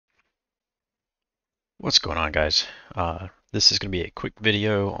What's going on, guys? This is going to be a quick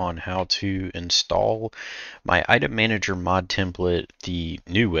video on how to install my Item Manager mod template the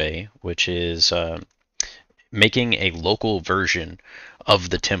new way, which is making a local version of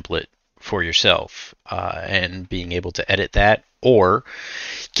the template for yourself and being able to edit that, or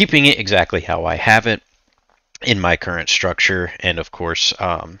keeping it exactly how I have it in my current structure, and of course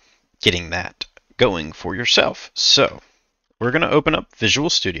getting that going for yourself. So we're going to open up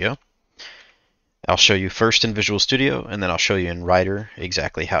Visual Studio. I'll show you first in Visual Studio, and then I'll show you in Writer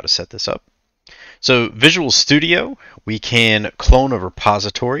exactly how to set this up. So Visual Studio, we can clone a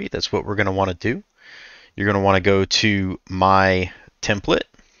repository. That's what we're going to want to do. You're going to want to go to My Template.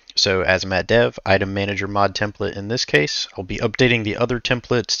 So Azumatt Dev, ItemManagerModTemplate in this case. I'll be updating the other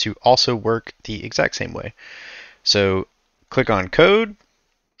templates to also work the exact same way. So click on Code,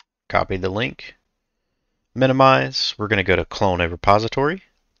 copy the link, minimize. We're going to go to Clone a Repository.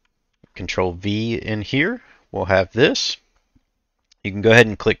 Control V in here, we'll have this. You can go ahead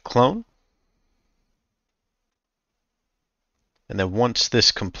and click clone. And then once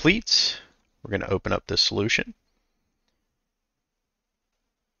this completes, we're going to open up this solution.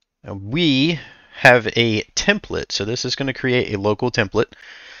 And we have a template, so this is going to create a local template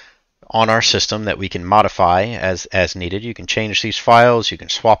on our system that we can modify as needed. You can change these files, you can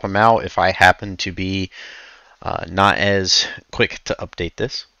swap them out if I happen to be not as quick to update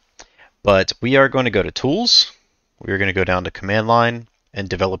this. But we are going to go to Tools, we're going to go down to Command Line and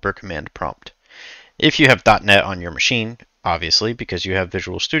Developer Command Prompt. If you have .NET on your machine, obviously, because you have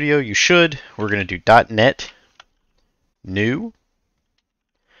Visual Studio, you should. We're going to do .NET new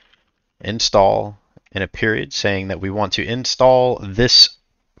install in a period saying that we want to install this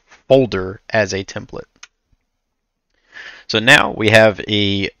folder as a template. So now we have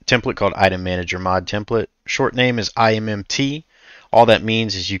a template called Item Manager Mod Template. Short name is IMMT. All that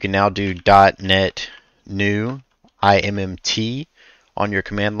means is you can now do .NET new IMMT on your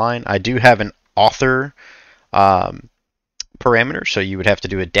command line. I do have an author parameter, so you would have to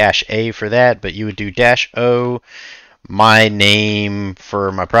do a -A for that, but you would do -O, my name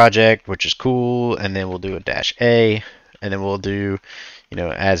for my project, which is cool, and then we'll do a -A, and then we'll do,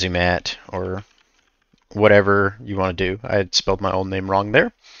 Azumatt or whatever you want to do. I had spelled my own name wrong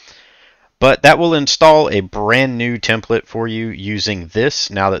there. But that will install a brand new template for you using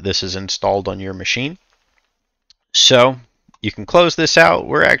this now that this is installed on your machine. So you can close this out.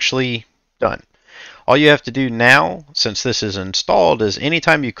 We're actually done. All you have to do now, since this is installed, is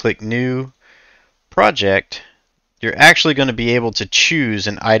anytime you click New Project, you're actually going to be able to choose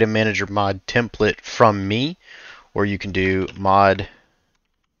an Item Manager Mod template from me, or you can do mod,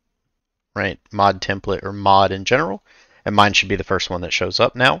 right? Mod template or mod in general, and mine should be the first one that shows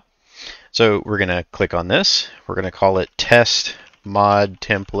up now. So we're going to click on this. We're going to call it Test Mod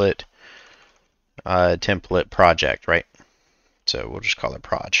Template Template Project, right? So we'll just call it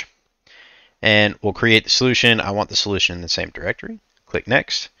Proj. And we'll create the solution. I want the solution in the same directory. Click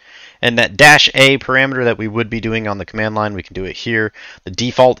Next. And that -A parameter that we would be doing on the command line, we can do it here. The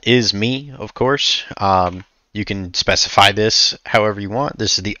default is me, of course. You can specify this however you want.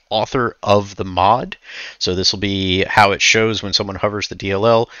 This is the author of the mod. So this will be how it shows when someone hovers the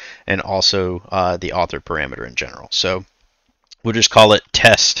DLL, and also the author parameter in general. So we'll just call it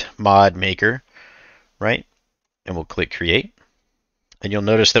test mod maker, right? And we'll click create. And you'll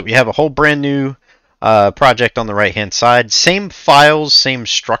notice that we have a whole brand new project on the right hand side. Same files, same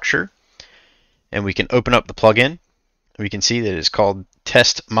structure. And we can open up the plugin. We can see that it's called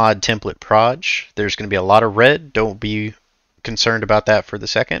Test Mod Template Proj. There's going to be a lot of red. Don't be concerned about that for the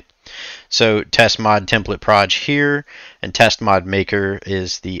second. So Test Mod Template Proj here, and Test Mod Maker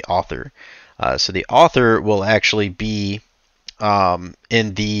is the author. So the author will actually be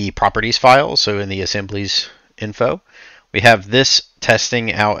in the properties file, so in the assemblies info. We have this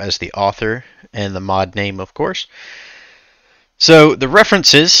testing out as the author and the mod name, of course. So the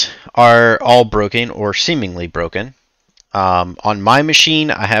references are all broken or seemingly broken. On my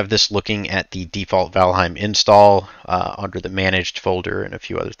machine, I have this looking at the default Valheim install under the managed folder and a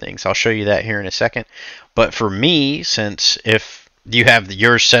few other things. I'll show you that here in a second. But for me, since if you have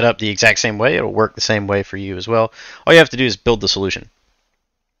yours set up the exact same way, it'll work the same way for you as well. All you have to do is build the solution.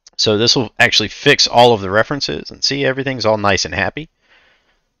 So this will actually fix all of the references, and see, everything's all nice and happy.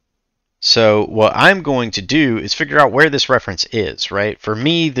 So what I'm going to do is figure out where this reference is, right? For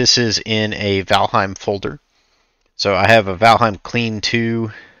me, this is in a Valheim folder. So I have a Valheim Clean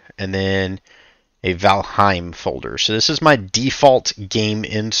 2 and then a Valheim folder. So this is my default game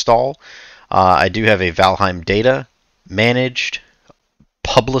install. I do have a Valheim data, managed,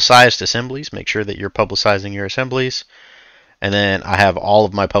 publicized assemblies. Make sure that you're publicizing your assemblies. and then I have all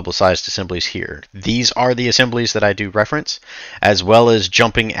of my publicized assemblies here. These are the assemblies that I do reference, as well as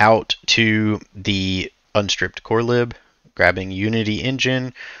jumping out to the unstripped core lib, grabbing Unity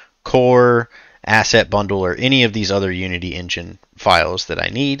engine, core, asset bundle, or any of these other Unity engine files that I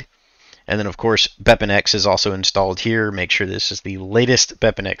need. And then, of course, BepInEx is also installed here. Make sure this is the latest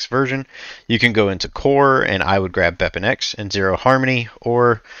BepInEx version. You can go into core, and I would grab BepInEx and Zero Harmony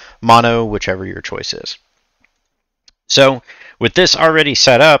or Mono, whichever your choice is. So with this already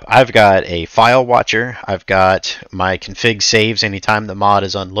set up, I've got a file watcher. I've got my config saves anytime the mod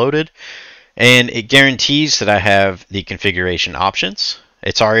is unloaded, and it guarantees that I have the configuration options.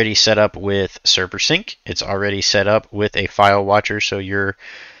 It's already set up with server sync. It's already set up with a file watcher, so your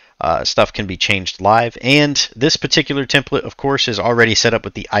stuff can be changed live. And this particular template, of course, is already set up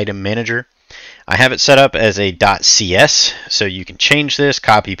with the item manager. I have it set up as a .cs, so you can change this,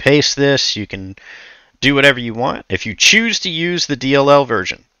 copy paste this, you can do whatever you want. If you choose to use the DLL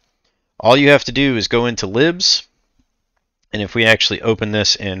version, all you have to do is go into libs, and if we actually open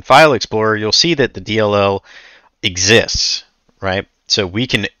this in File Explorer, you'll see that the DLL exists, right? So we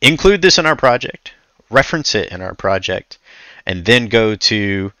can include this in our project, reference it in our project, and then go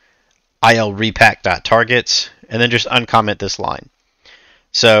to ilrepack.targets, and then just uncomment this line.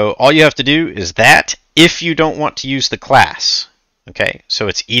 So all you have to do is that if you don't want to use the class. Okay, so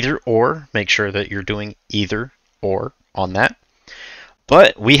it's either or. Make sure that you're doing either or on that.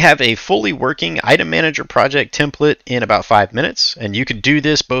 But we have a fully working item manager project template in about 5 minutes, and you can do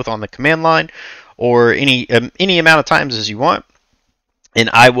this both on the command line or any amount of times as you want. And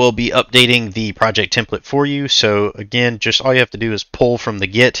I will be updating the project template for you. So again, just all you have to do is pull from the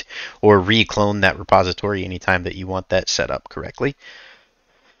Git or reclone that repository anytime that you want that set up correctly.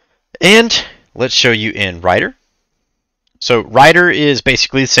 And let's show you in Writer. So Writer is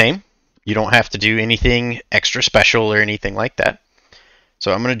basically the same. You don't have to do anything extra special or anything like that.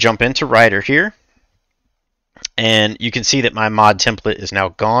 So I'm going to jump into Writer here. And you can see that my mod template is now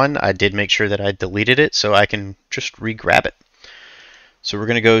gone. I did make sure that I deleted it so I can just re-grab it. So we're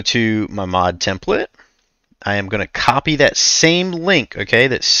going to go to my mod template. I am going to copy that same link, okay?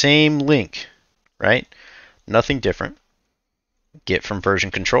 That same link, right? Nothing different. Get from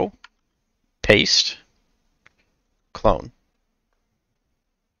version control, paste, clone.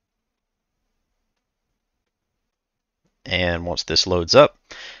 And once this loads up,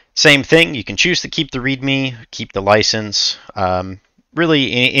 same thing. You can choose to keep the README, keep the license,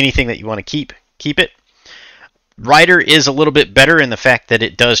 really anything that you want to keep it. Writer is a little bit better in the fact that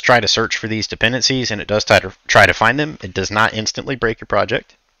it does try to search for these dependencies and it does try to find them. It does not instantly break your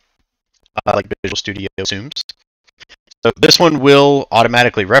project, like Visual Studio assumes. So this one will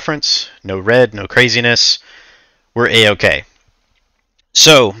automatically reference, no red, no craziness. We're A-OK.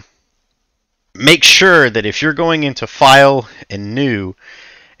 So make sure that if you're going into File and New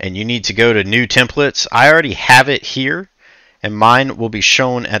and you need to go to New Templates, I already have it here and mine will be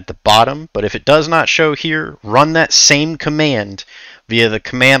shown at the bottom. But if it does not show here, run that same command via the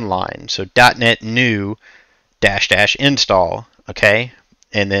command line. So .NET new -- install, okay,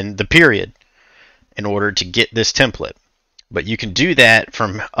 and then the period in order to get this template. But you can do that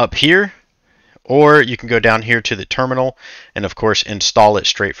from up here, or you can go down here to the terminal and of course install it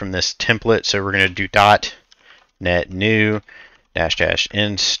straight from this template. So we're going to do .NET new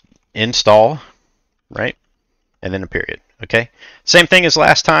 -- install, right, and then a period. Okay, same thing as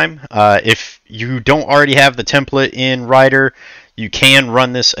last time. If you don't already have the template in Writer, you can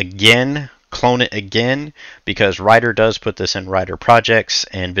run this again, clone it again, because Writer does put this in Writer projects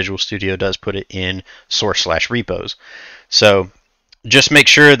and Visual Studio does put it in source/repos. So just make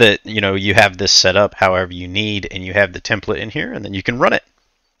sure that you have this set up however you need and you have the template in here, and then you can run it.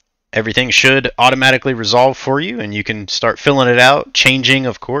 Everything should automatically resolve for you and you can start filling it out, changing,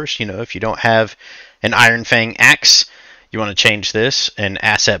 of course. If you don't have an Iron Fang axe, you want to change this, an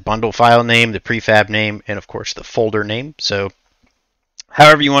asset bundle file name, the prefab name, and of course the folder name. So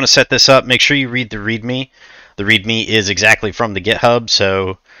however you want to set this up, make sure you read the README. The README is exactly from the GitHub,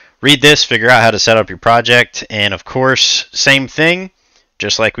 so read this, figure out how to set up your project, and of course, same thing,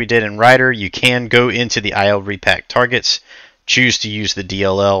 just like we did in Writer, you can go into the IL-repack targets, choose to use the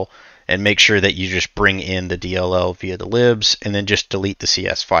DLL, and make sure that you just bring in the DLL via the libs, and then just delete the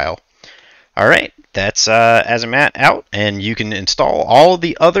CS file. All right, that's Azumatt out, and you can install all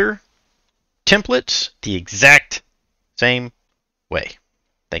the other templates the exact same way.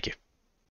 Thank you.